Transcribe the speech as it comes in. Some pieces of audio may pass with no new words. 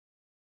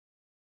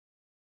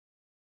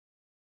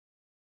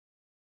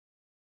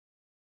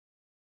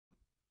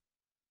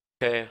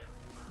Okay.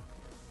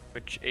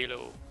 Which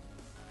Elo?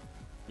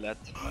 Flat.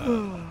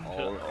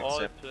 All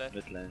except flat.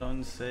 mid lane.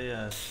 Don't say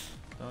us.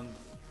 Don't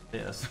say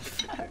us.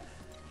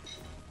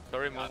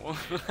 Sorry, Momo.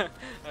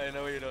 I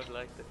know you don't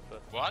like that,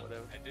 but What?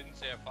 whatever. I didn't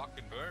say a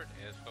fucking word,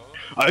 asshole.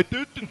 I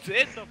didn't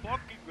say the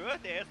fucking word,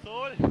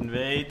 asshole!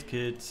 Invade,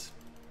 kids.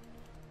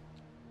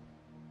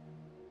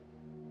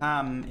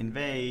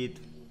 Invade.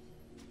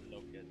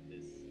 Look at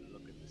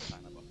this sign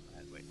above my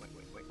head. Wait.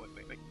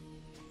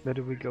 Where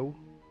do we go?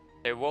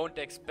 They won't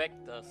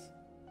expect us.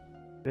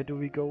 Where do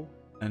we go?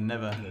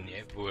 Never.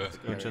 Yeah, poor.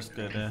 Go just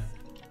there.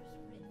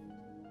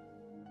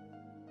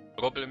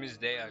 Problem is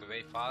they are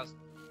way fast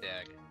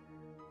there.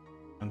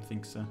 Don't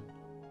think so.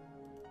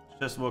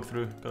 Just walk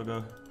through.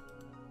 Go.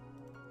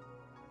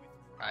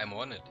 I'm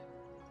on it.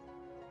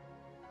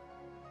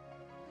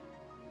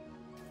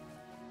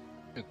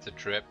 It's a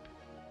trap.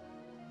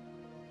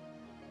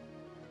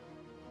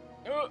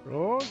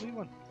 Oh,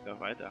 Simon. Ja,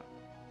 weiter.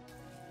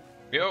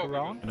 Yo!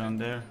 Around. Down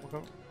there.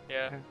 Okay.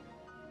 Yeah. Okay.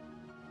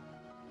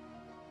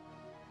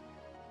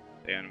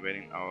 They are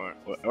waiting our...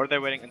 Or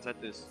they're waiting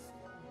inside this.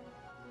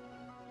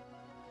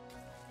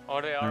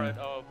 Or they are at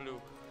our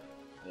blue.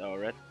 Our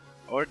red.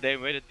 Or they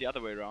waited the other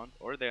way around.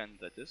 Or they're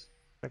inside this.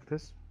 Like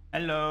this.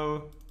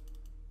 Hello.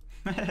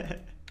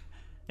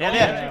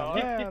 Yeah, Oh,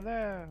 there.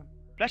 There.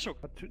 Flash hook!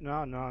 But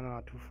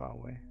no, too far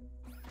away.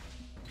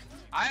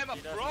 I am a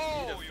He doesn't pro!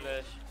 need a You,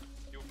 flash.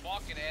 you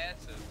fucking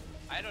asses!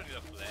 I don't need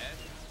a flash.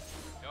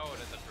 Yo,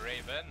 that's a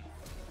Raven.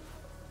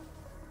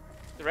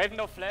 The Raven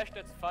no flash,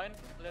 that's fine.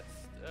 Let's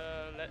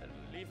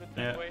leave it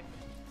that Yeah. way.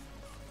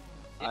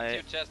 Did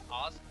you just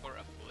ask for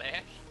a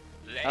flash?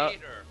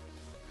 Later!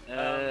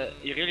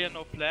 Irelia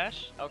no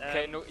flash.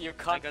 Okay, no, you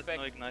can't got back.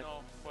 no ignite.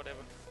 No,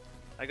 whatever.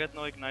 I got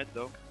no ignite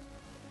though.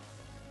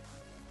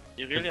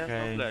 Irelia has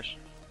Okay. no flash.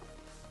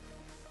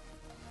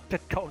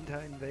 That counter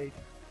invade.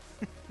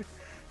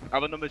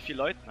 Aber nur mit 4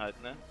 Leuten halt,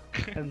 ne?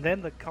 And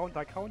then the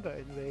counter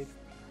invade.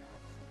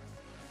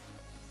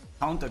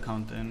 Counter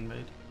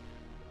invade.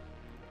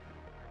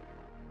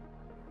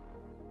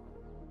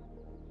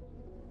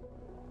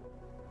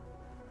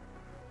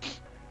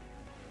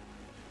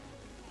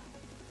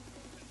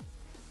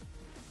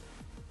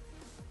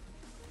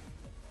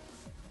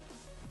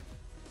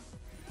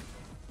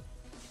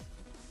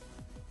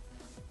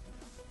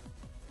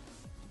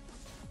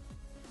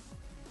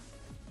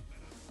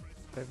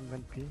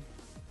 Went P.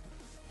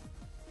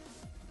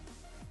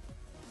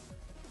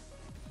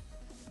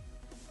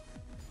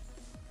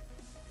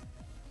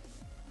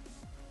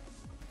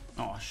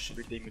 Oh shit.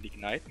 Will ich mit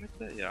Ignite mit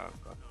der? Ja, oh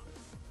Gott.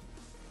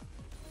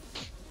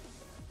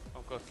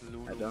 Oh god,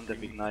 Lulu. I don't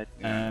have Ignite.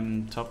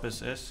 Top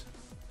SS.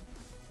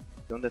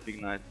 Don't have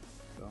Ignite.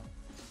 So.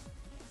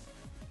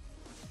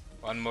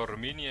 One more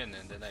minion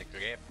and then I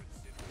grab.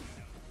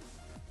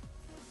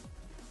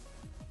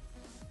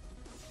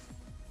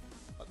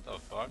 What the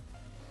fuck?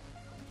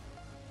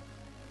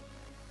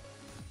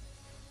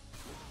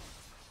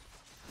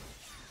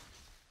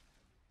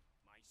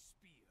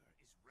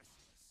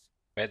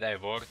 But I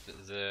worked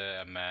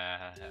the,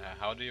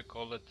 how do you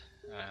call it?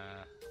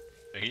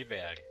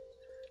 Repair.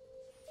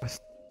 Was?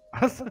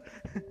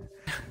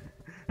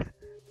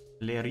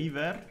 Le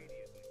River.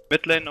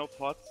 Mid lane no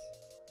pots.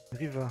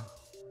 River.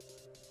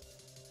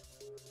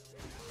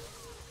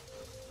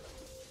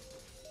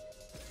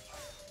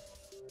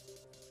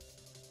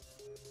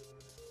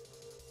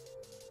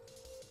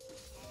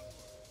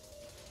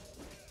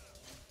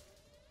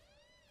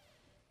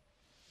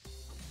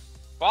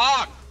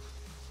 Fuck!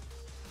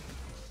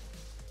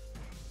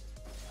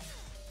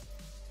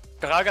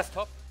 Gragas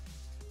top.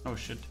 Oh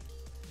shit.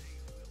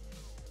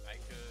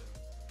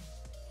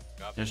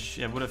 Michael.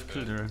 Yeah, I would have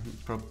killed her.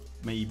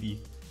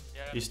 Maybe.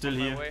 Yeah, He's still on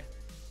my here. way.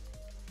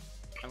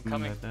 I'm Something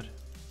coming. like that.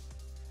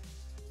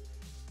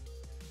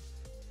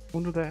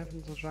 Undo the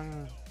heavens of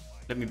jungle.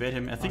 Let me bait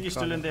him. I think he's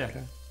still in there.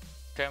 Okay.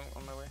 Okay, I'm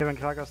on my way. Okay, when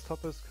Gragas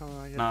top is, kann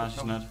man jetzt. Nah,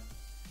 she's not.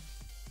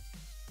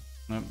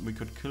 No, we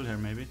could kill her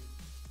maybe.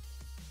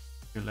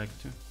 If you like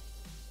to.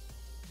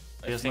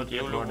 I He has think not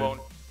yet Yolo warded.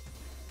 won't.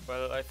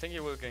 Well, I think he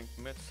will gank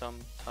mid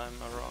sometime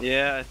around.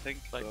 Yeah, I think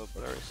Like so,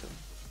 but very soon.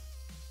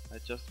 I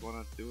just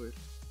wanna do it.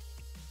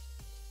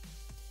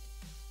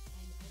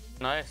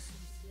 Nice.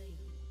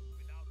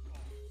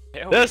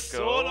 There The we go,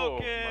 solo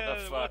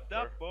kill! What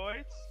motherfucker. up,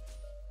 boys?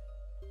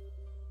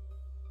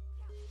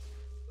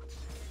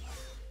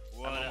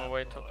 What I'm on my up,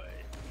 way to-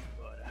 boys?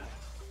 What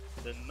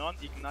up? The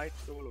non-ignite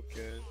solo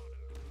kill.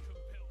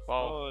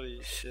 Wow.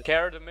 Holy shit.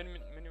 Scare the mini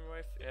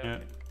wave. Yeah, Yeah.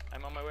 okay.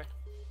 I'm on my way.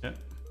 Yeah.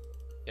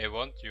 They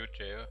want you,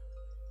 Jay.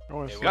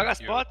 Oh, They it's want Gragas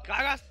you. spot!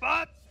 Gragas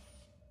spot!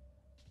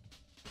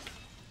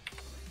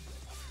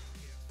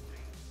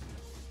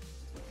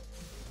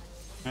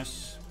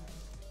 Yes.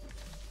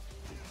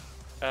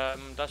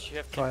 Does she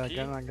have try TP?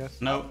 again, I guess.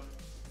 No.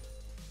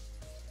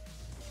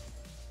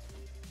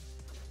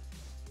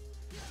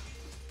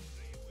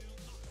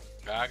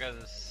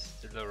 Gragas is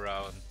still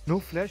around. No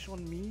flash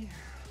on me.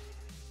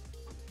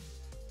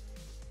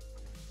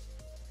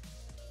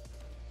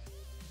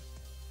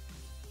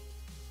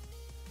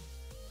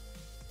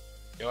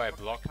 Yo, I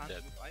blocked can't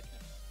that. move items.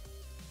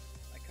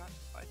 I can't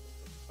move items.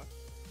 What the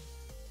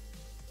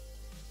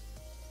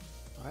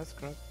fuck? Nice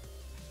grab.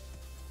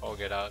 Oh,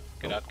 get out,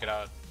 get out, get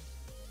out.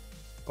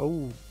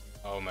 Oh,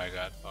 Oh my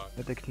god, fuck.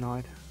 that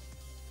ignite.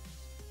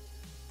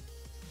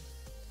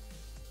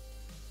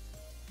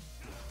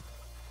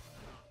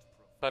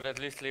 But at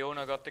least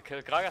Leona got the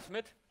kill. Gragas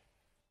mid.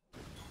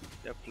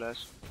 Yeah,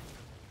 flash.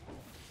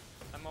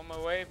 I'm on my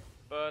way,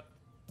 but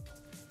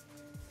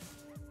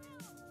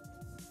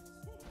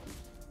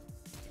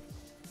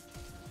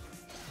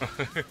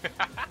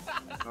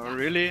Oh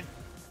really?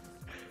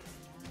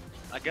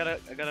 I gotta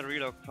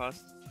reload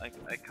fast.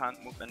 I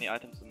can't move any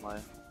items in my.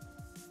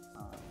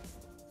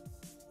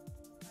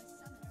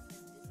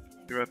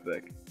 Be right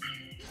back.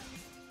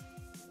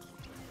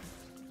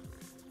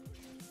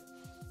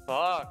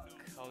 fuck.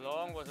 How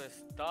long was I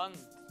stunned?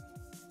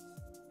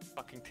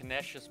 Fucking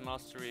tenacious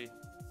mastery.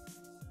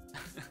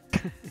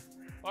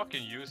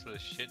 Fucking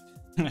useless shit.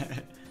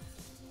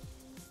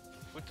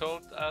 Who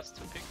told us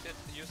to pick that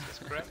useless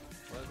crap?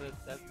 Was it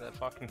that the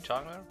fucking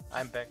jungler?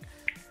 I'm back.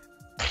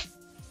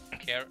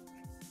 Care.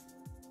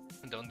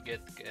 Don't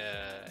get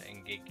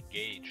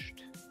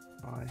engaged.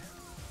 Bye.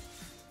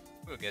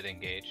 We'll get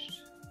engaged.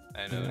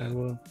 I know Yeah, I that.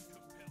 will.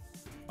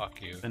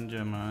 Fuck you.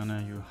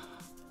 Benjamin, you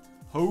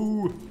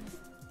ho!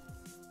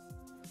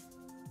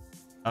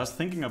 I was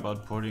thinking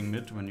about porting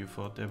mid when you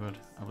fought there, but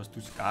I was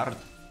too scared.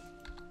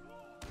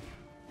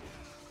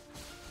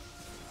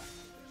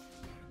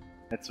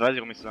 Jetzt weiß ich,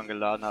 warum ich so lange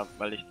geladen habe,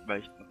 weil ich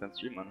noch den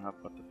Stream anhab.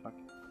 What the fuck?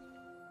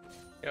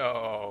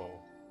 Yo.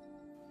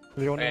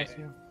 Leona Hey. is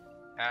here.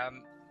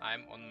 I'm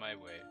on my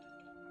way.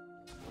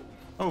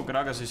 Oh,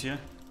 Gragas is here.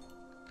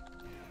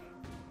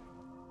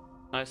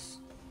 Nice.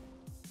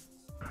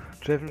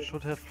 Javen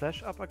should have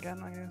flash up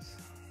again, I guess.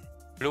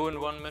 Blue in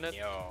 1 minute.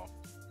 Yo.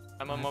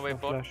 I'm on I my have way no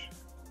bot. flash.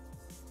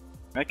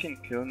 I can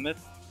kill mid.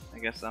 I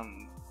guess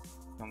I'm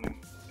coming.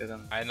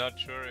 I'm not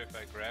sure if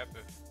I grab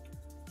it.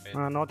 Wait.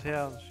 Not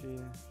here. She.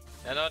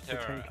 Not too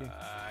her. tanky.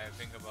 I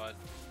think about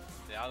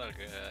the other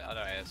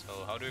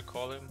asshole. How do you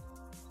call him?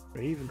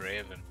 Raven.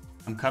 Raven.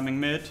 I'm coming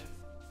mid.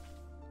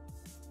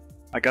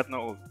 I got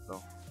no ult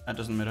though. That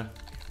doesn't matter.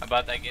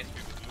 But I guess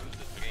we would lose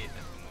the trade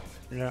at the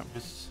moment. Yeah.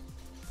 Yes.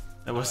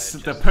 That was I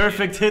the just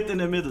perfect hit in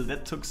the middle.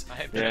 That took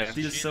I Yeah.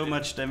 deals so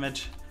much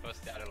damage. Because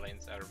the other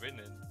lanes are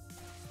winning.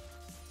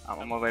 I'm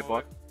on my way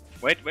bot.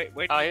 Wait me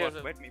Here's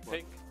bot. a Wait me bot.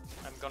 pink.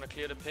 I'm gonna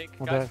clear the pink.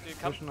 Well, Guys, they do you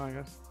have come? vision, I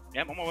guess.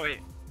 Yeah, I'm on my way.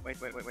 Wait.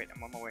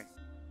 I'm on my way.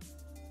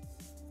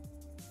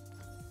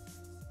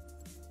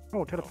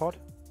 Oh, teleport.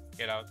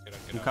 Get out, get out,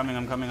 get I'm out.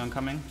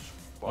 coming.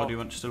 Or do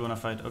you still wanna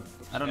fight? Oh,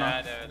 I don't know.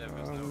 Yeah, there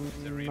was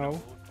no arena no.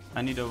 ult.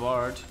 I need a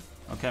ward.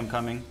 Okay, I'm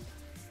coming.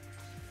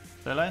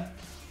 Shall I?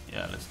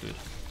 Yeah, let's do it.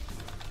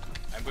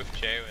 I'm with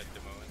Cheo at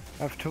the moment.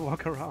 I have to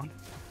walk around.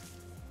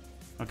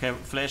 Okay,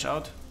 flash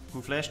out.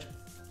 Who flashed?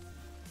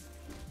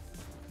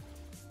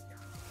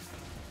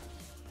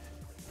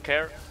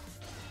 Care.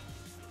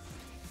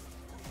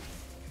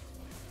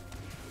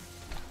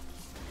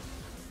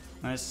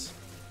 Nice.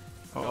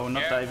 Oh,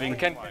 not Yeah. diving. We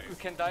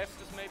can dive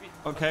this maybe.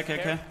 Okay.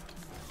 Care.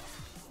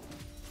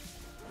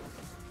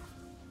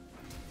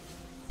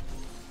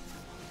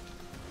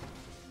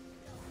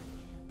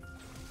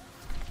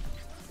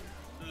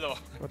 Lol.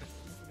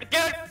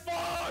 Get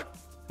fucked!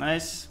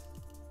 Nice.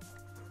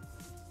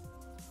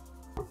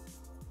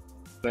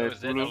 Was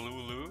that a Lulu.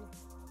 Lulu?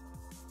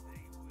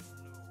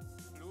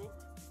 Blue.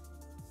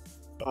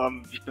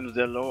 Ich bin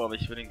sehr low, aber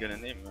ich würde ihn gerne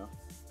nehmen, ja.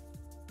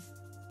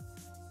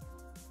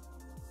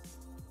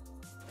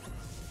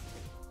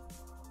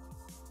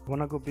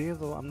 Wanna go B,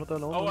 so I'm not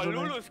alone. Oh, on the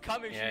lane. Lulu's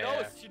coming.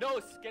 Yeah, She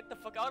knows. Get the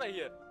fuck out of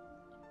here.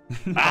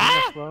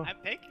 As well. I'm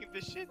taking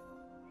this shit.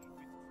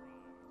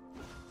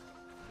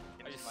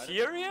 Are you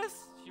serious?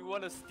 You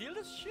wanna steal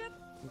this shit?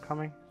 I'm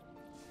coming.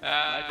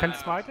 Ah, Can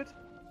smite it?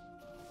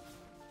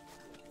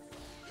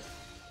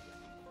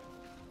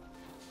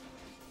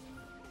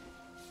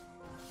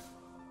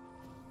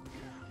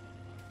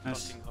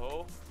 Nice. Fucking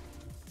hoe.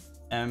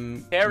 Here,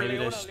 Maybe Leona,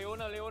 there's-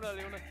 Leona.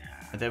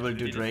 they will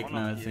do Need Drake one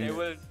now, I of these. They think.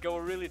 will go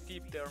really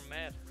deep. They're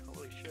mad.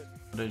 Holy shit.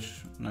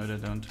 No, they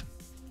don't.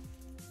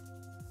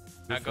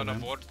 I'm for gonna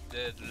them. board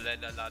the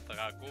La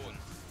Dragon.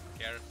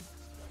 Care.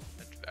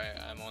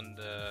 I'm on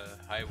the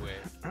highway.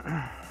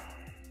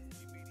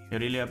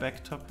 Irelia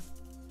back top.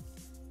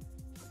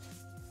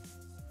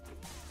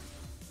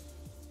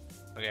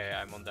 Okay,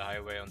 I'm on the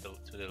highway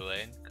to the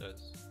lane,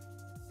 cause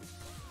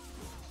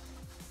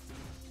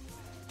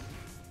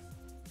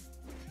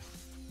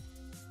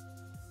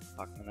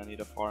Fuck man, I need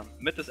a farm.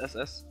 Mid is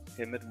SS.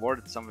 Okay, mid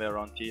warded somewhere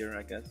around here,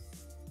 I guess.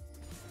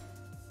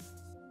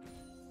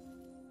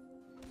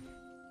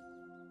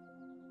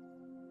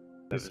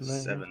 This Level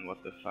lane. 7,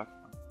 what the fuck?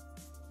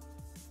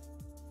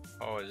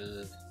 oh, this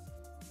is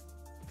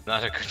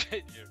not a good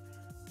idea.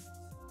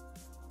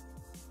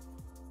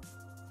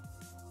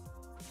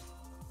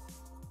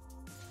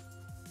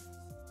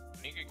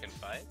 Think you can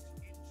fight?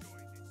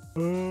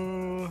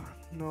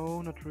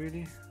 No, not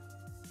really.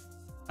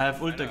 I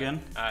have ult I know.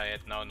 again. Ah, yeah,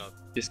 now not.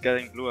 He's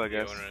getting blue, I The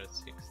guess. owner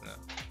is 6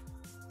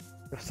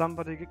 now. If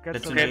somebody gets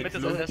Let's some invade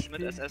Mid blue. SS,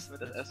 mid SS,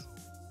 mid SS.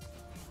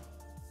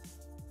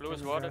 Blue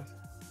is warded.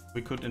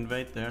 We could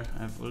invade there.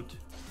 I have ult.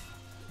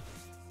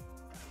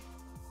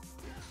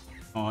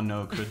 Oh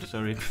no, good,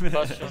 sorry.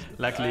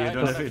 Luckily you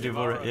don't have to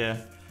devour it, yeah.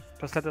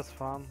 Just let us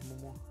farm,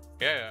 Momo.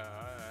 Yeah,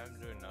 I'm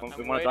doing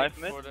nothing. We wanna dive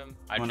mid? For them.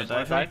 I Wanna just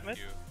dive dive mid?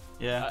 mid?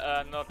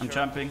 Yeah, Not I'm sure.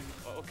 jumping.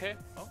 Oh, okay,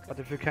 okay. But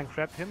if you can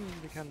grab him,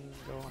 we can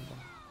go under.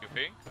 You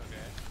think?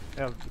 Okay.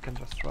 Yeah, we can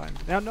just try.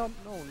 Yeah, no,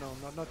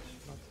 not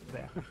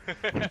there.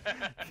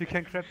 If you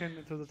can grab him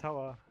into the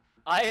tower.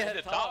 I In had the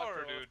a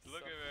tower, dude.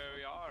 Look at where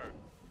we are.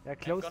 Yeah, I'm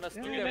close. gonna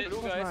steal yeah, the that blue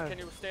was guys. nice. Can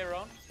you stay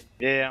around?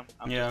 Yeah,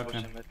 I'm Yeah, just okay.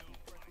 pushing mid.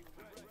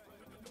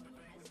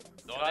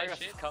 Saw that Gragas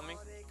shit? is coming.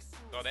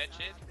 Saw that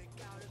shit?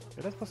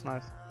 Yeah, that was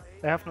nice.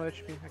 I have no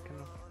HP. I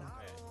cannot.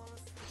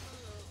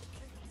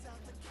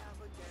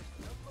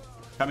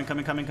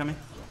 Coming.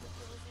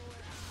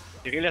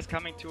 Irelia's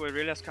coming too,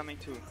 Irelia's coming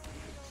too.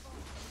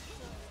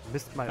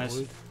 Missed my Nice.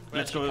 ult.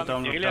 Let's go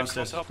Irelia,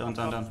 downstairs. from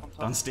top.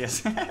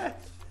 Downstairs.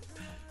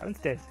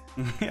 Downstairs.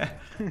 Yeah.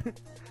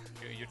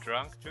 You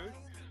drunk, dude?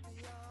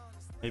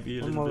 Maybe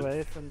a One little more bit.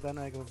 wave and then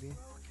I go B.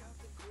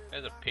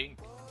 There's a pink.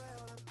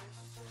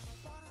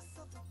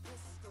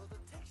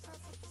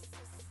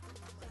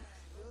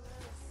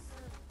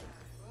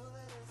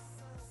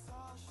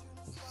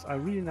 This is a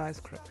really nice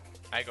crap.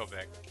 I go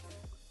back.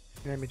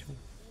 Yeah, me too.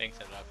 Thanks,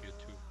 I love you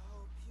too.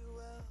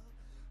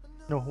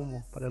 No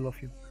homo, but I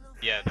love you.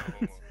 Yeah, no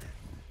homo.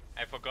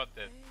 I forgot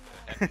that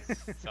happens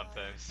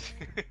sometimes.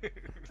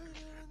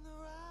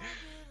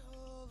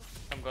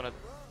 I'm gonna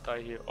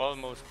die here.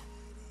 Almost.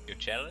 You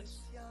jealous?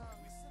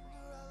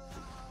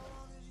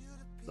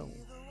 No.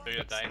 So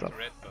you're dying Stop. to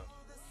red buff.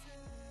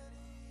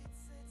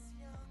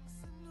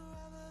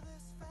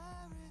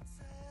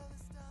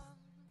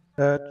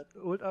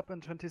 Ult up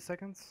in 20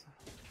 seconds.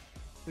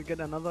 We get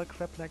another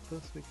crap like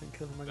this, we can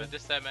kill him again. But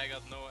this time I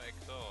got no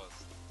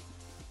exhaust.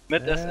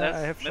 Mid Yeah, SS, I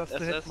have mid just to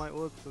hit SS. my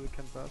ult so we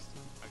can burst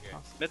him. Okay.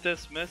 Fast. Mid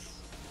ist Miss.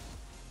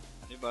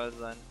 Kann überall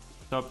sein.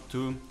 Top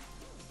 2. I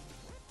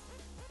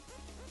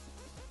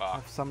Fuck.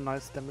 have some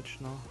nice damage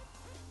now.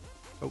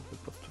 Oh, it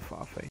was too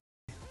far, Faye.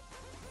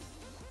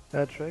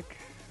 Drake.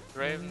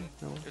 Raven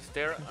No. is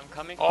there. I'm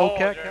coming. Oh,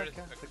 Okay, there's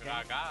okay. a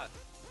Gragas.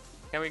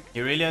 Can we?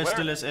 Irelia is Where?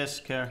 still SS,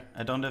 care.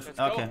 I don't have. Let's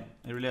go. Okay,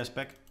 Irelia is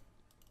back.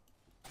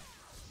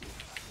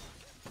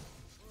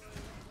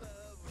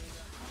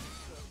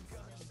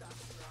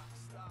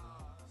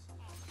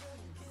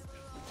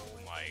 Oh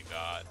my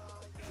god.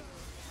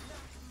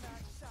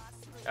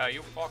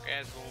 You fuck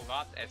ass will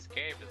not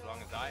escape as long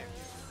as I am.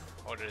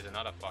 Or there's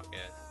another fuck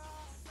ass.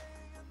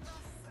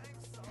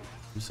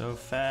 I'm so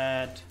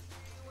fat.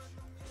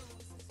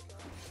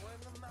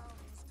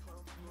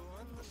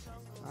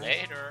 Nice.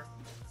 Later.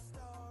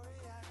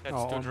 Let's Oh,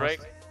 do almost. Drake.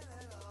 Can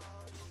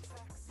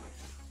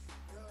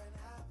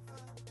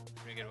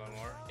we get one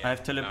more? I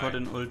have teleport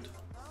Nine. and ult.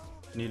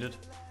 Needed.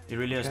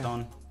 Irelia is Okay.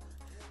 down.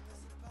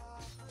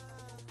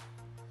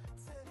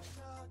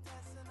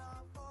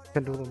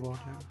 Can do the ward,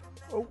 yeah.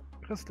 Oh,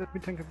 just let me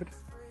tank a bit.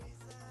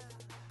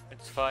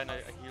 It's fine. I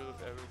heal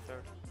every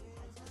third.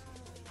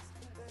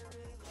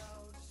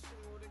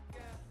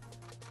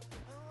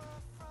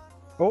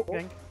 Oh,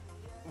 gank.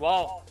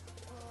 Wow.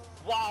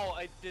 Wow.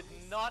 I did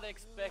not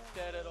expect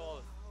that at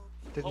all.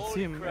 Didn't Holy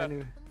see him crap.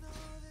 anyway.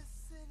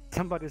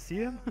 Somebody see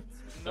him?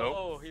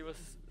 No, he was.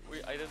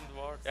 I didn't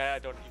ward. Yeah, I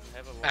don't even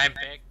have a ward. I'm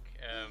back,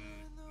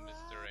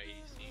 Mr.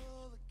 AC.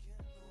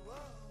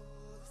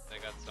 I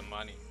got some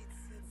money.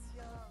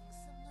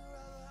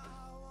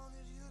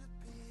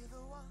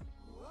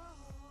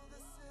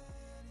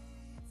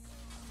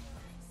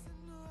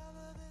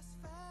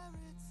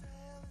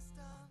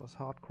 Was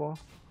hardcore.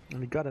 And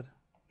we got it.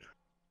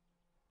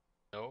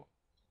 No?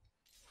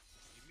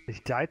 He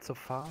died so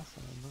fast,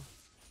 I don't know.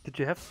 Did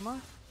you have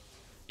smite?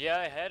 Yeah,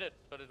 I had it,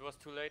 but it was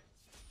too late.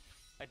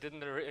 I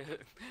didn't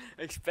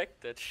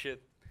expect that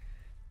shit.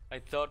 I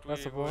thought we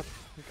That's a would ward.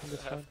 You can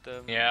decide. have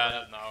them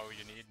Yeah, now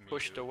you need me.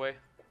 pushed dude. away.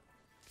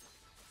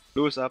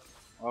 Blue's up.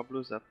 Oh,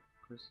 blue's up.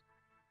 Chris.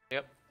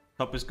 Yep.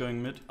 Top is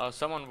going mid. Oh,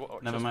 someone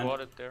Never just mind.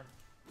 warded there.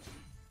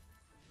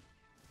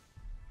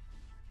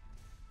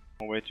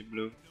 On way to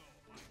blue.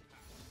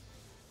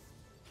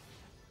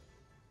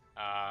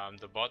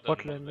 The bottom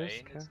Bot lane lane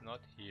risk, is not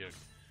healed.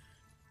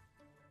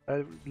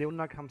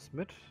 Leona comes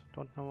mid,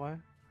 don't know why.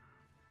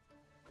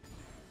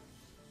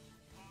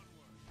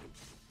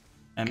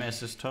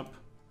 MS is top.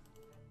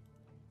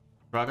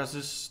 Gragas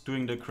is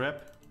doing the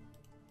crap.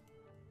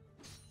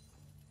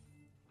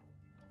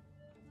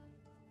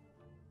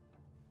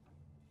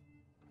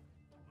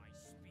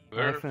 I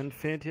Where? have an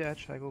Infinity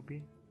Edge, I go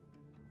B.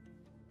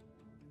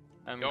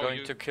 I'm Yo, going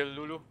you- to kill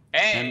Lulu.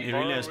 Hey! And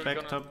Irelia is we're back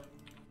gonna- top.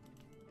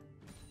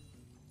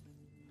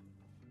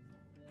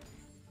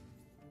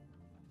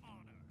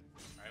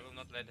 I will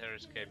not let her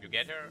escape. You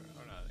get her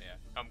or not? Yeah.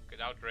 Come,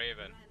 get out,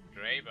 Raven.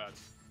 Raven,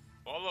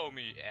 follow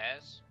me,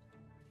 ass.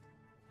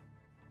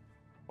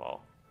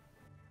 Wow.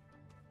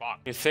 Fuck.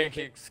 You think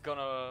he's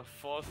gonna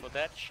fall for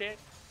that shit?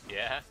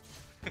 Yeah.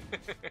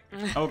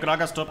 Oh,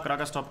 Gragas top,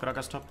 Gragas top,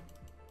 Gragas top.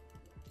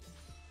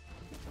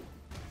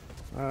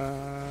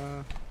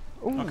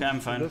 Ooh, Okay, I'm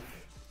fine. live.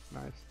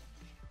 Nice.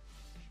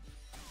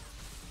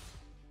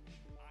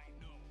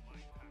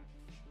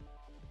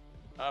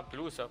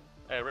 Blue's up.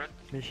 Red.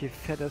 Michi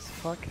fat as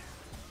fuck.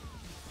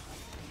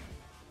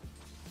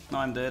 No,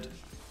 I'm dead.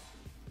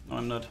 No,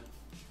 I'm not.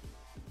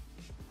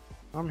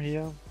 I'm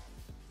here.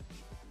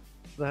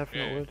 They have no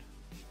Yeah. ult.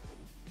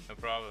 No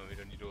problem, we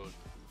don't need ult.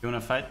 You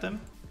wanna fight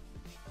them?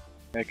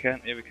 I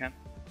can, yeah we can.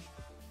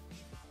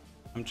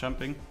 I'm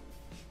jumping.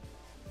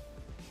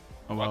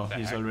 Oh What wow, the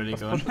he's heck? already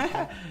Let's gone. push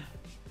it.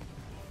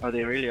 Oh, the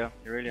Irelia.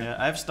 Yeah,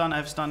 I've stun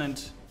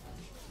and...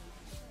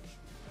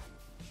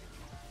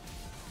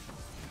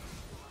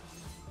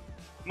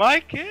 My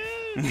kill!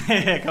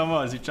 Yeah, come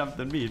on, she jumped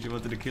on me, she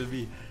wanted to kill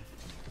me.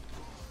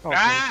 Oh,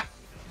 Ah!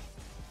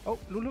 oh,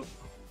 Lulu.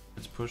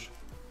 Let's push.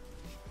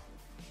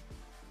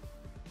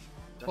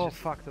 Does Oh she-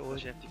 fuck, the ult.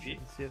 Does she have TP?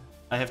 Didn't see it.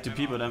 I have to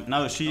pee, but I'm...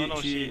 No, she...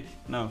 No, she...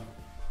 No.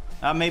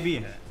 Ah,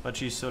 maybe, but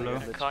she's so low.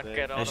 I can't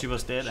get out. Yeah, she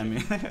was dead, I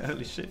mean,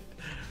 holy shit.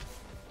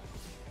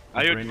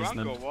 Are My you brain is drunk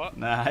not- or what?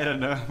 Nah, I don't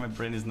know, my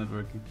brain is not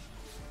working.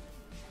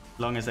 As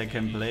long as I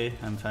can play,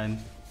 I'm fine.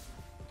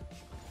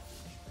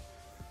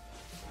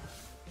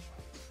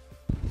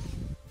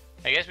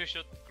 I guess we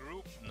should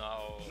group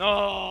now.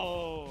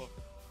 No!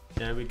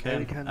 Yeah, we Yeah, can.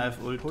 we can I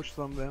have ult. push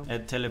somewhere.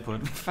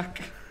 Teleport. Fuck.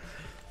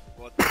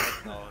 What the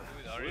heck now?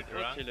 Dude, are you Ult or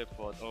drunk?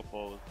 teleport? Oh,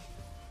 both.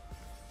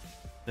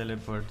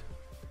 Teleport.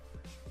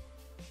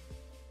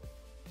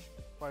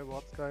 Buy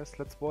wards, guys.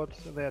 Let's ward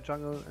their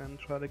jungle and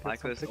try to get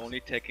Michael some is picks. only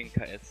taking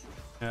KS.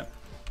 Yeah.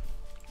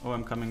 Oh,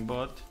 I'm coming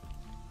bot.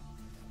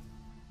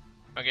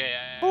 Okay,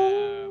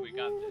 we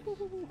got this.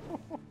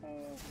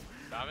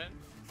 Coming?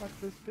 Fuck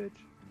this bitch.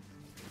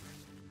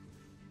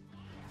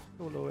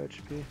 So low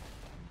HP.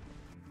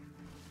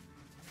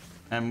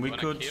 We Wanna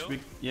could. kill?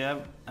 Yeah.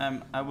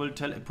 I will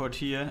teleport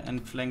here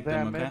and flank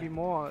There them. may Okay. be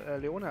more.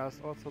 Leona is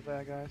also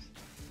there, guys.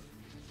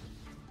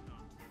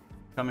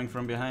 Coming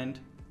from behind.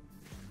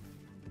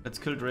 Let's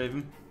kill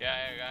Draven. Yeah.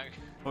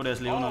 Oh, there's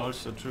Leona Oh.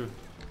 also. True.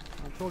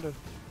 I told it.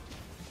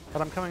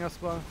 But I'm coming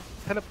as well.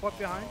 Teleport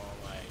behind.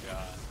 Oh my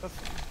god. Let's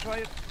try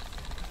it.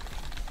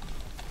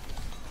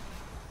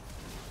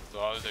 So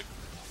I was like,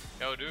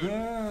 yo dude,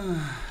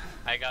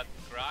 I got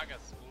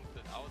Gragas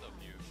ulted out of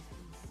you.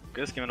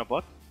 Guys, gehen wir noch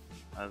Bot?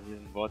 Also wir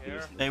sind Bot, wir Here.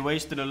 wissen They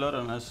wasted a lot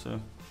on us, so.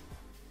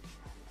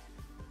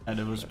 And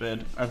it was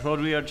bad. I thought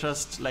we are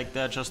just like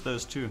they're just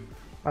those two.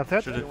 I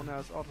thought Should it- Leona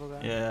is also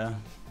there. Yeah.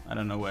 I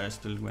don't know why I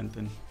still went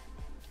in.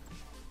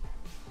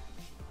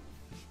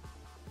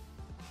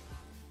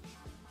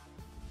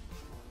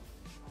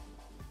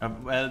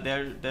 Well,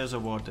 there's a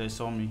ward. They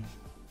saw me.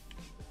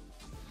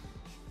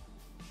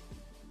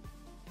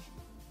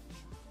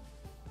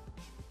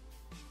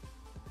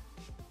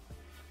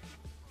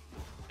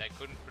 I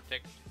couldn't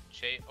protect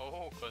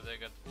cause I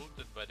got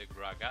ulted by the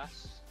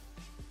Gragas.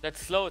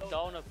 Let's slow it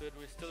down a bit.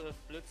 We still have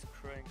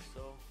Blitzcrank,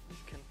 so we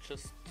can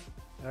just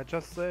I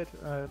just said,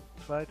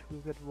 try to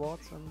get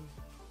wards and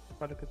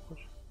try to get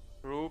push.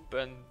 group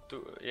and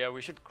do. Yeah,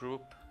 we should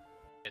group.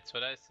 That's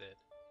what I said.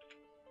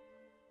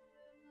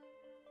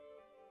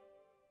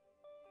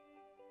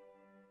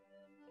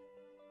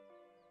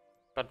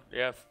 But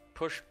yeah,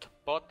 push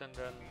bot and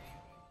then.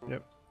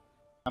 Yep.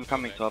 I'm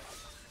coming top.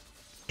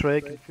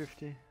 Drake in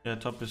 50. Yeah,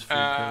 top is free.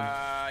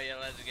 Yeah,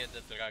 let's get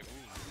the Dragoon.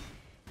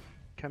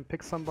 Can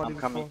pick somebody I'm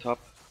coming before. top.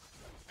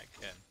 I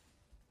can.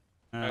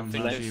 I Um,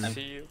 think no, I she-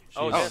 see you. she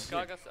Oh, is- there's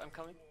Gragas. I'm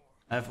coming.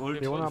 I have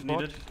ult Leona if bot,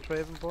 needed.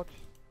 Draven bot.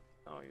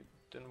 Oh, you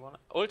didn't wanna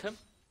ult him.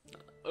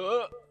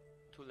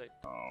 Too late.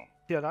 Oh,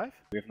 He alive?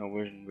 we have no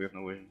vision, we have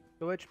no vision.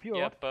 Low HP or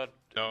Yeah, what? but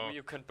No.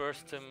 you can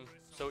burst him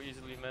so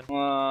easily, man.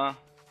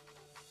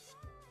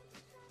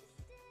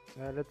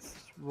 Let's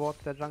ward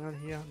their jungle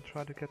here and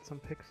try to get some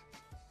picks.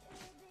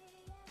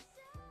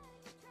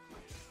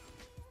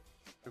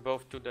 We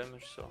both do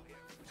damage, so.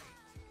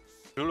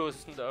 Lulu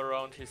isn't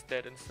around, he's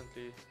dead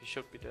instantly. He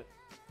should be dead.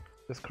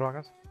 This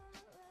Kragas.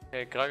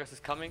 Okay, Gragas is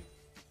coming.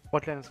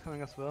 Bot lane is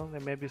coming as well. They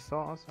maybe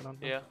saw us, I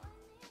don't know. Yeah.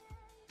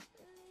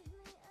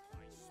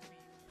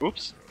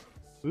 Oops.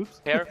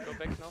 Oops. Here, go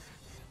back now.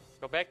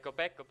 Go back, go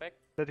back, go back.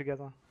 Stay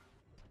together.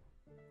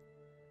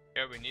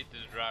 Yeah, we need the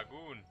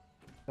Dragoon.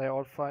 They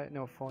all fight.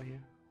 No, 4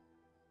 here.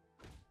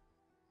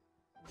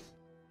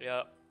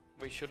 Yeah,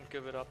 we shouldn't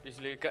give it up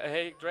easily.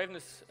 Hey, Draven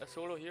is a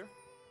solo here.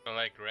 Can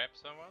I grab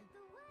someone?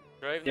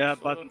 Draven Yeah, is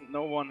solo. but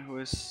no one who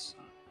is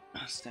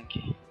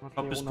stanky. Not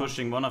Top is Leona.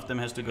 pushing. One of them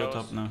has to go Goes.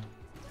 top now.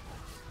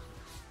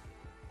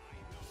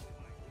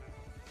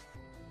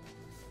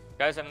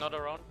 Guys, I'm not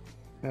around.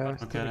 Yeah, Okay,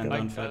 stay then together.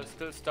 don't I'll fight.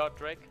 still start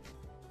Drake.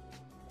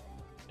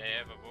 They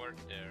have a ward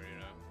there, you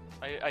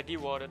know. I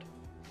de-warded.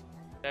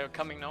 They're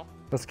coming now.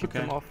 Let's keep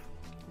them Okay. off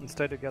and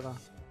stay together.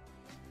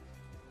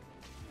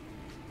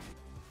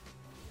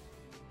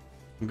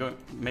 Go.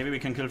 Maybe we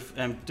can kill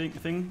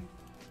thing.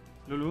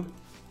 Lulu.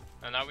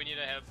 And now we need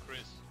to help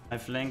Chris. I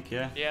flank.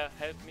 Yeah. Yeah,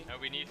 help me. No,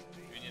 we need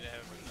to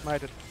help him.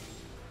 Might it.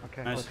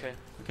 Okay. Nice. Okay.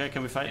 Okay,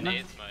 can we fight And now?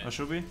 it's mine. Or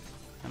should we?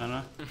 I don't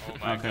know. Oh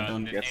my Okay, god.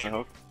 don't. the Gets the name.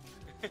 hook.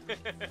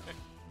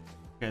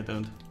 Okay,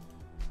 don't.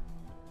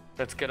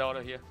 Let's get out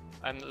of here.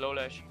 I'm low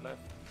lash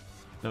left.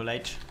 Low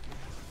late.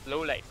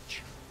 Low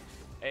lash.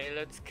 Hey,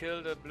 let's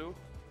kill the blue.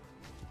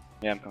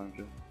 Yeah, I'm coming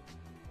through.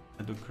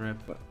 I do crap.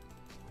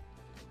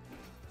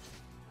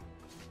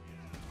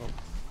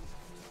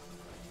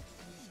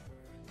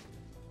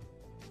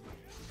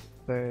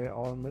 They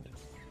all mid.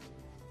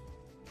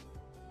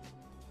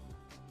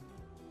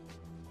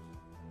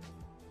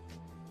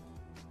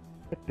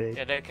 Big.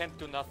 Yeah, they can't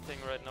do nothing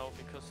right now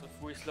because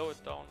if we slow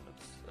it down,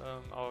 it's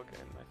our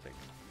game, I think.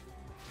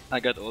 I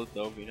got ult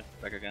though, we're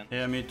back again.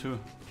 Yeah, me too.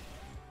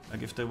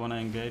 Like if they wanna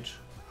engage.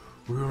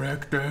 We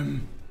wreck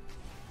them!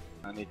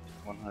 I need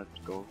 100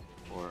 gold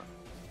for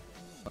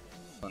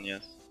one,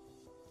 yes.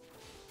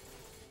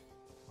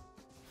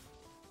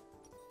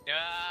 Yeah,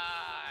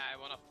 I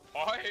wanna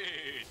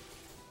fight!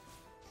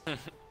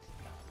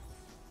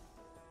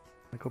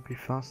 I could be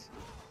fast.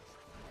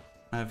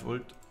 I have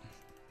ult.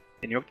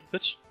 Can you open the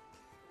pitch?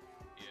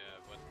 Yeah,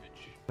 what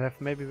bitch? They have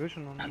maybe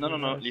vision on. No,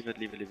 you leave guys.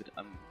 it.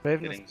 I'm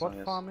Raven getting is spot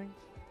Sonias. farming.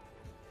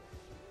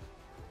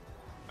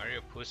 Are you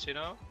a pussy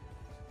now?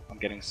 I'm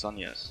getting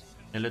Sonias.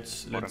 Yeah,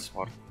 let's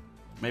Spot.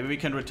 maybe we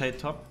can rotate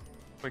top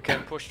We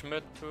can push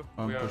mid too.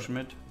 or We push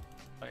mid.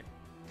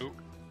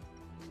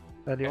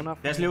 Leona.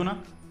 There's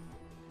Leona.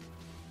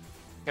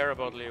 care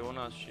about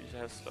Leona, she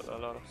has a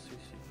lot of CC.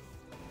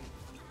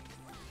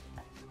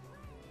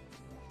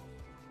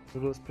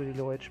 Lulu is pretty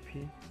low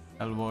HP.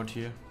 I'll ward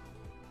here.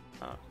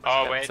 Oh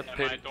That's wait, a my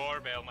pity.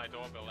 doorbell, I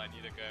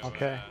need to go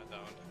Okay. down.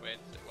 Wait,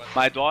 what?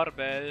 My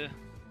doorbell!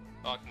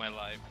 Fuck my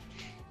life.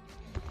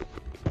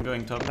 I'm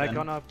going top They're then.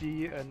 gonna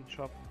be and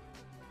chop.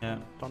 Yeah,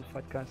 Don't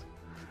fight, guys.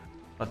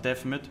 but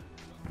def mid.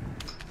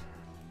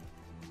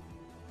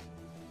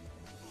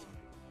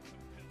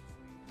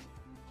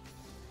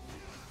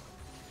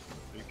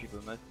 3 people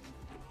mid.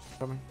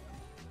 Coming.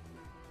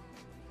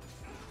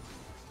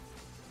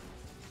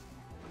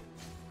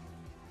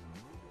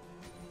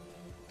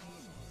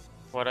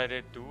 What are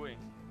they doing?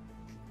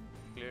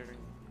 Clearing.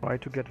 Try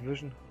to get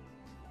vision.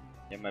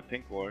 Yeah, my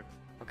pink ward.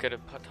 Okay, the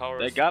tower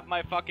They is... got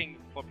my fucking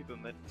 4 people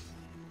mid.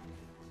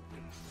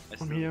 I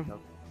still here. need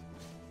help.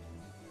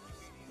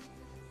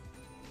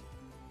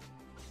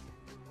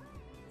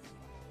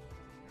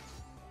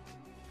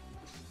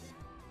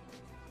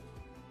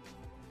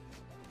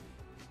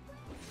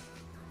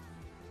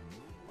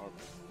 Or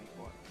pink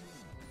ward.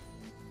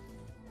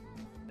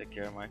 Take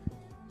care, Mike.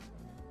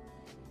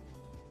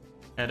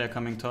 Yeah, they're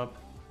coming top.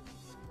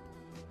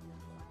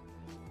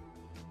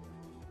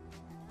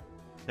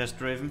 There's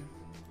Draven.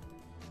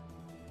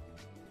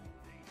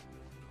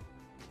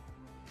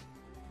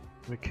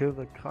 We kill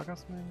the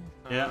Kragas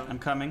maybe? Yeah, I'm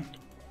coming.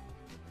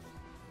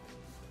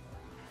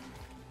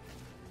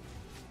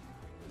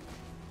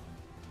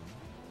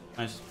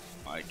 Nice.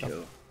 My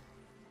kill.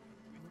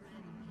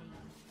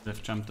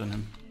 They've jumped on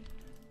him.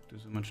 Do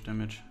so much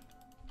damage.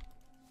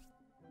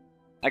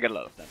 I got a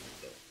lot of damage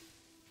though.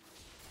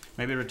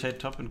 Maybe rotate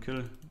top and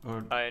kill,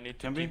 or I need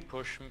to Can we? keep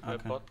push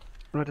Okay. bot.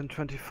 Right in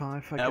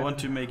 25. I want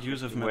to make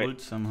use of my Wait.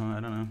 ult somehow. I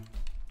don't know.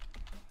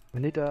 We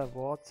need a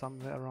ward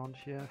somewhere around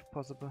here if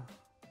possible.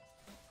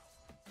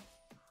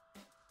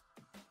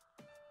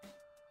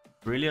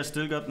 Irelia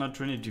still got no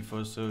Trinity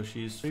Force, so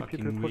she's 3 people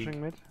fucking weak.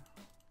 pushing mid.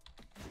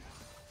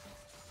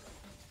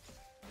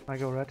 I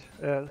go red.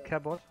 Care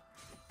bot.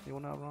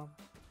 Leona around.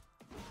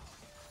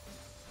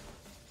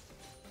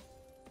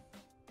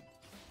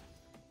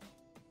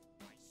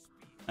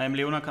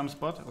 Leona comes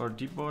bot or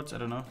deep boards. I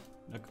don't know.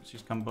 Like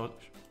she's coming bot.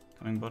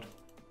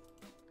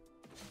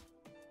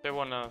 They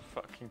wanna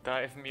fucking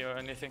dive me or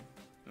anything.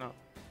 No.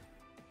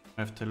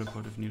 I have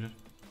teleport if needed.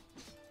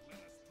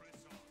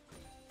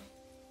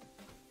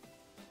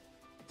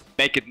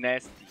 Make it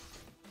nasty.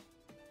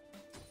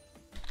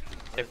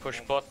 They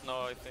push bot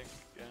now, I think.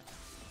 Yeah.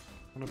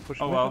 I'm gonna push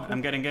Oh mid wow, a bit.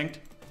 I'm getting ganked.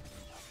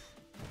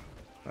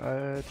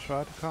 I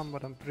try to come,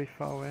 but I'm pretty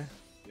far away.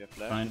 You have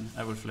flash? Fine,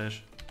 I will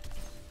flash.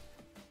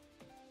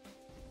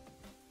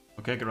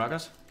 Okay,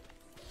 Gragas.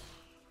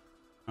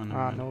 Oh, no,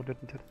 Ah, no,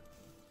 didn't it.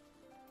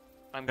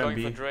 I'm Can going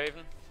be. for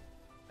Draven.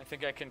 I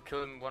think I can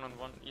kill him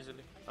one-on-one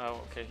easily.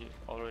 Oh, okay, he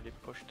already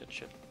pushed that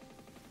shit.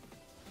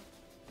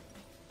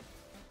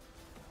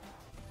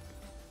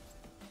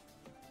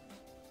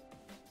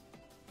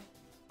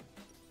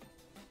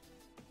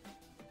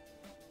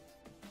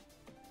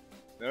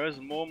 Where is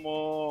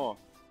Momo?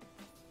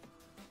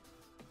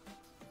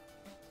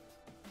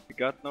 We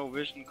got no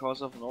vision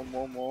cause of no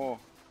Momo.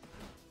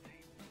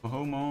 Oh,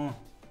 homo.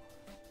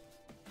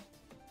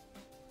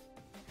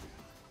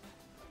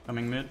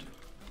 Coming mid.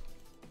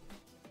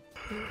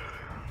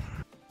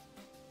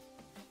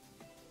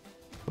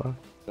 Well,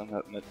 Don't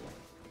help mid.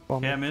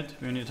 bomb. Yeah, mid.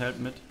 We need help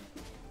mid.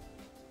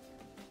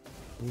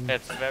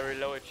 It's very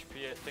low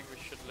HP, I think we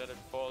should let it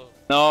fall.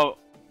 No!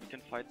 We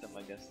can fight them,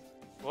 I guess.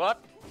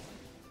 What?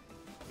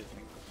 You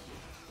think?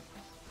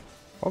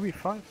 Probably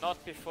 5.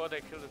 Not before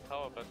they kill the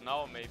tower, but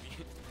now maybe.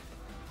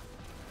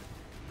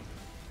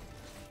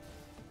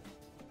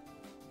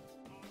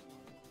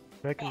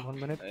 Back in 1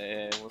 minute.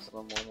 What's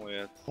no Momo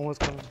yet? Almost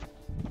coming.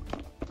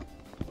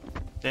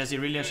 There's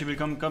Irelia. She will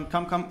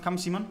come,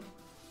 Simon.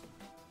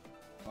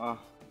 Oh,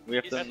 we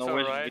have to That's know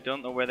where alright. we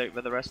don't know where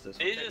the rest is.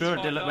 They just Sure,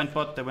 spawned they up. went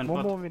bot, they went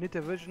bot. Momo, we need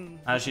a vision.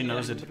 Ah, she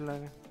knows in it. the middle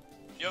lane.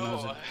 Yo,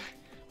 knows it.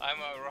 I'm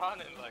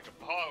running like a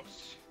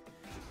boss.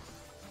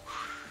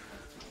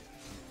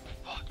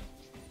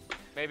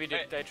 Maybe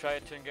Hey. they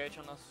tried to engage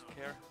on us,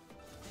 Care.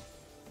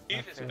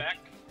 Keith is Okay. back.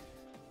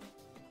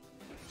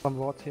 Some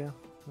ward here.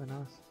 Very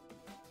nice.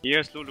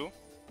 Here's Lulu.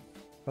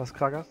 Was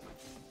Kragas?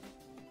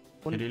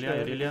 Und,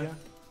 Irelia.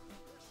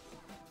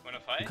 Wanna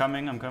I'm fight?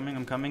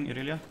 coming,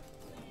 Irelia.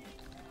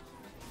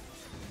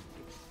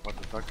 What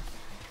the fuck?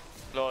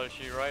 Lol,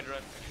 she ran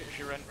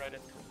right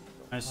into.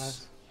 Nice.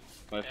 Nice.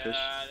 My fish.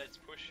 Let's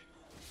push.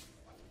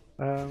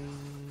 Yeah,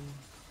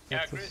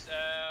 Yeah, Chris,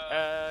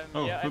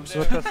 Oh, yeah, I'm oops.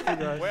 there. Just two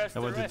guys. Where's I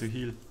the wanted rest? to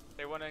heal.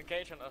 They wanna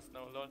engage on us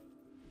now, lol.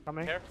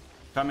 Coming. Care,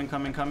 Coming.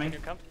 can you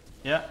come?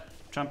 Yeah,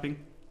 jumping.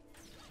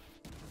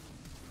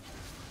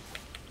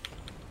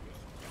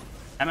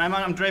 I'm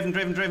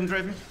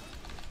Draven.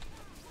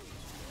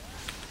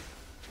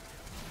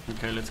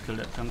 Okay, let's kill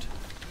that cunt.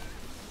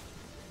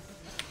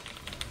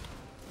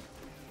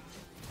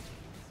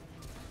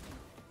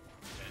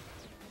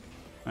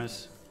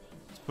 Nice.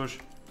 Let's push.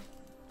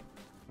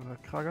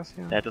 Kragas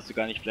hier. Da hättest du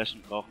gar nicht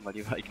flashen brauchen, weil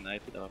die war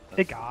ignited, aber passt.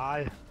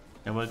 Egal.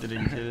 Er wollte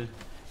den Kill.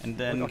 And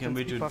then Und auch can den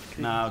we do... Speedbuff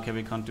kriegen. Nah, okay,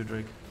 we can't do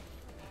Drake.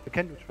 Wir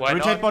kennen du Why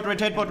Rotate not?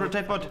 bot,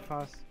 rotate bot.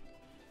 Fast.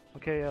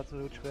 Okay, ja, so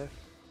gut schwer.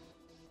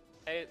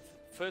 Hey,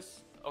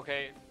 first,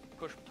 okay,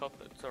 push top,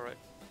 it's alright.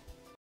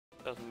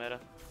 Doesn't matter.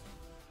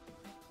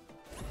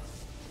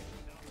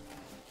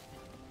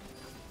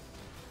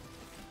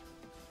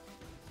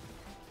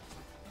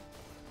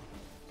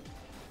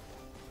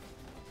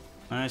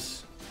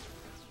 Nice.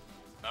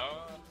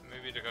 now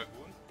maybe the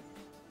Gagoon.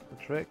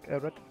 Drake,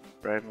 Red.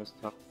 Brave is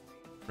top.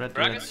 Red,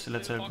 Dragon let's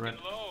is help fucking Red.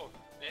 low.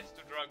 Let's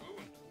do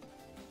Dragoon.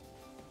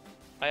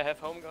 I have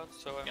home guards,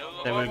 so I'm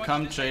on They my will watch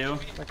come, this Jayo.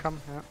 HP. I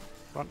come, yeah.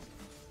 Run.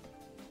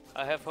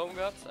 I have home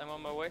guards, I'm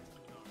on my way.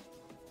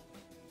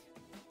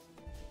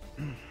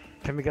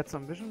 Can we get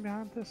some vision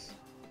behind this?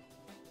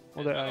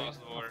 Or It's my I last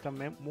ward. after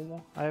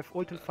Momo? I have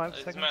ult in 5 It's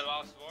seconds. my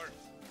last word.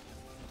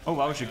 Oh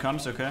wow, she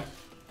comes, okay.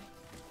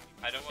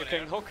 I don't You want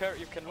can hook her,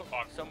 you can hook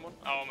Fuck. someone.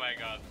 Oh my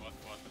god, what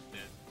was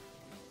this?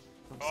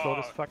 I'm slow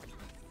as Oh. fuck.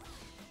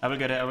 I will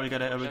get her. Let's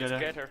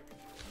get her.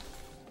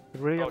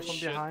 Really Oh, from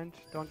shit. behind,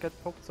 don't get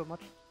poked so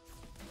much.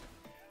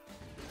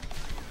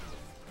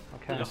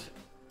 Okay. Yes.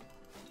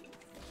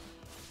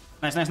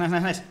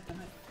 Nice.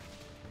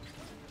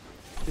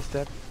 He's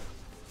dead.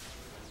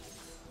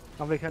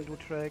 Now we can do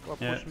Drake or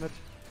Yeah. push mid.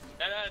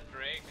 No,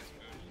 Drake is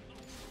good.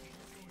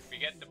 We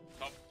get the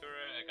top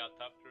turret, I got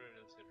top turret,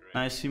 that's a Drake.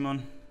 Nice,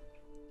 Simon.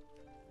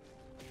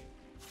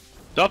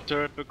 Top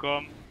turret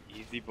bekommen.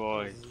 Easy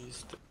boy.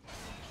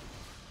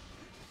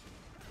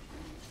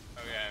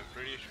 Okay, I'm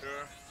pretty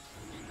sure.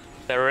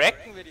 Da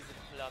wrecken wir diese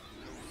Platten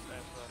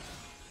einfach.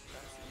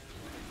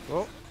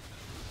 Oh,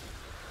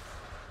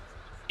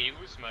 He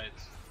was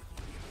mates.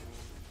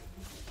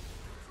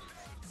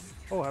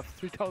 oh, I have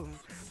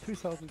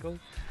 3,000 gold.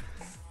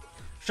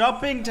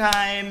 Shopping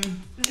time!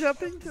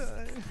 Shopping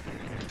time.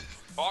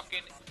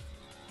 Fucking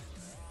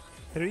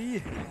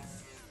 3.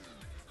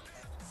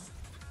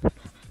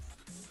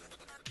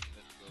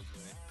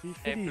 Wie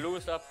Hey, viel? blue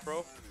is up,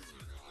 bro.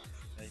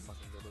 Ja, ich mach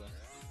den selber.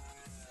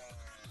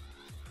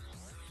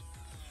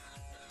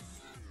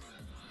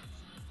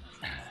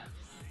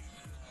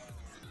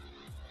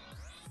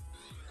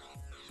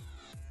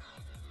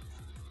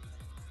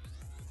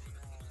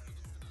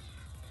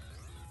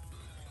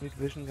 Need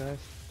vision, guys.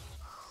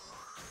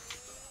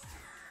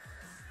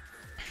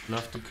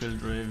 Love to kill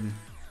Draven.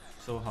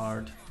 So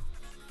hard.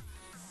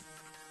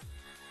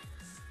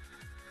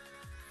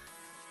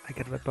 I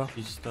get red buff.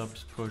 He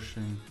stops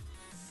pushing.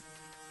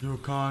 You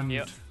can't.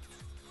 Yep.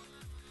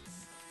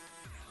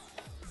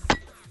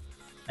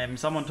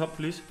 Someone top,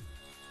 please.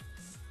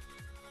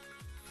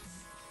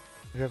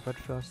 I get red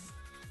first.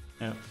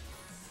 Yeah.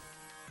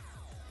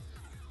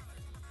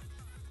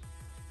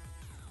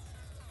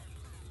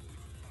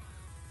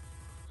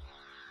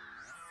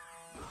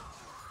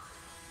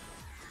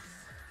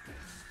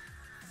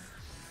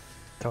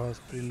 Tower's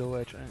pretty low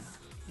HP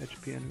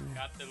anyway.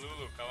 got the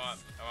Lulu, come on.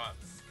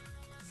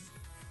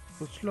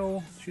 So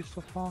slow, she's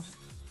so fast.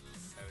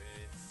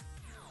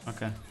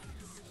 Okay.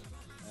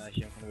 Ja,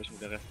 hier kann ich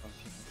mit der Rest vom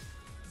Team.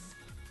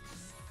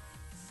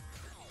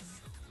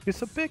 You're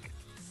so big!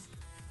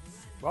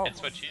 Wow.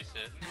 That's what she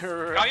said. Come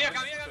here! I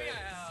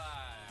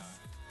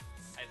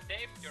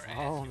saved your ass.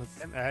 Oh, you no,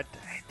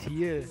 damn.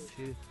 Here,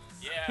 chill.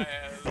 Yeah,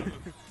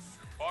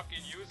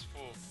 fucking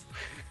useful.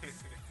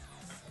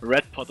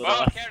 Red Pot oder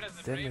Well, was? care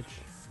doesn't bring.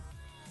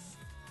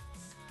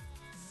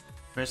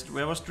 Damage.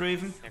 Where was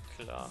Draven? Ja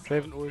klar.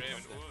 Draven ult.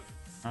 Raven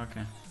ult.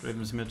 Okay,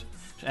 Draven's mid.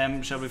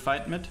 Shall we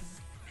fight mid?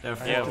 There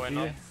are Yeah, four. why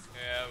not? Yeah,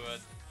 but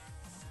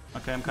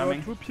Okay, I'm There coming.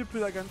 are 2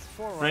 people against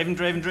 4, right?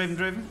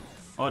 Draven.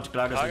 Oh, it's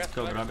Gragas, let's Gragas,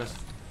 go, Gragas. Gragas.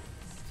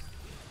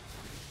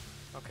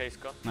 Okay, he's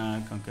gone. Nah,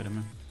 I can't get him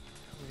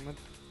in. Mid.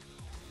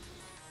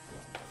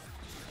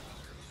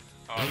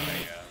 oh my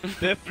god.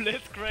 Der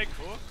Blitzcrank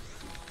hoch.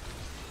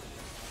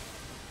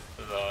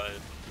 Lol.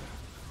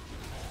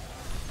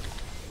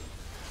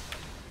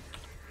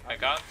 I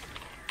can't.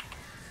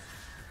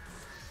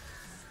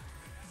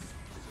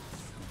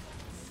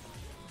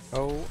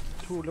 Oh,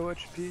 too low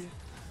HP.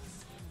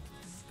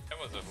 That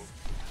was a hook.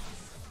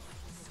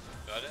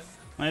 Got it?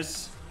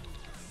 Nice.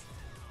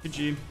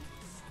 GG.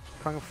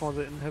 Going for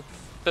the inhib.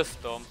 The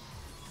storm.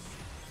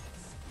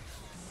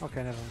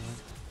 Okay, never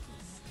mind.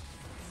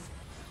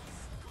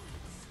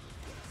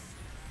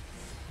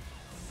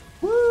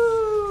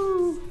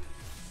 Woo!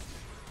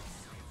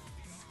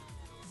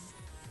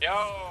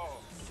 Yo!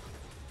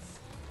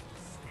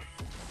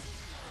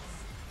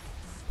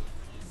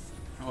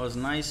 That was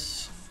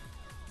nice.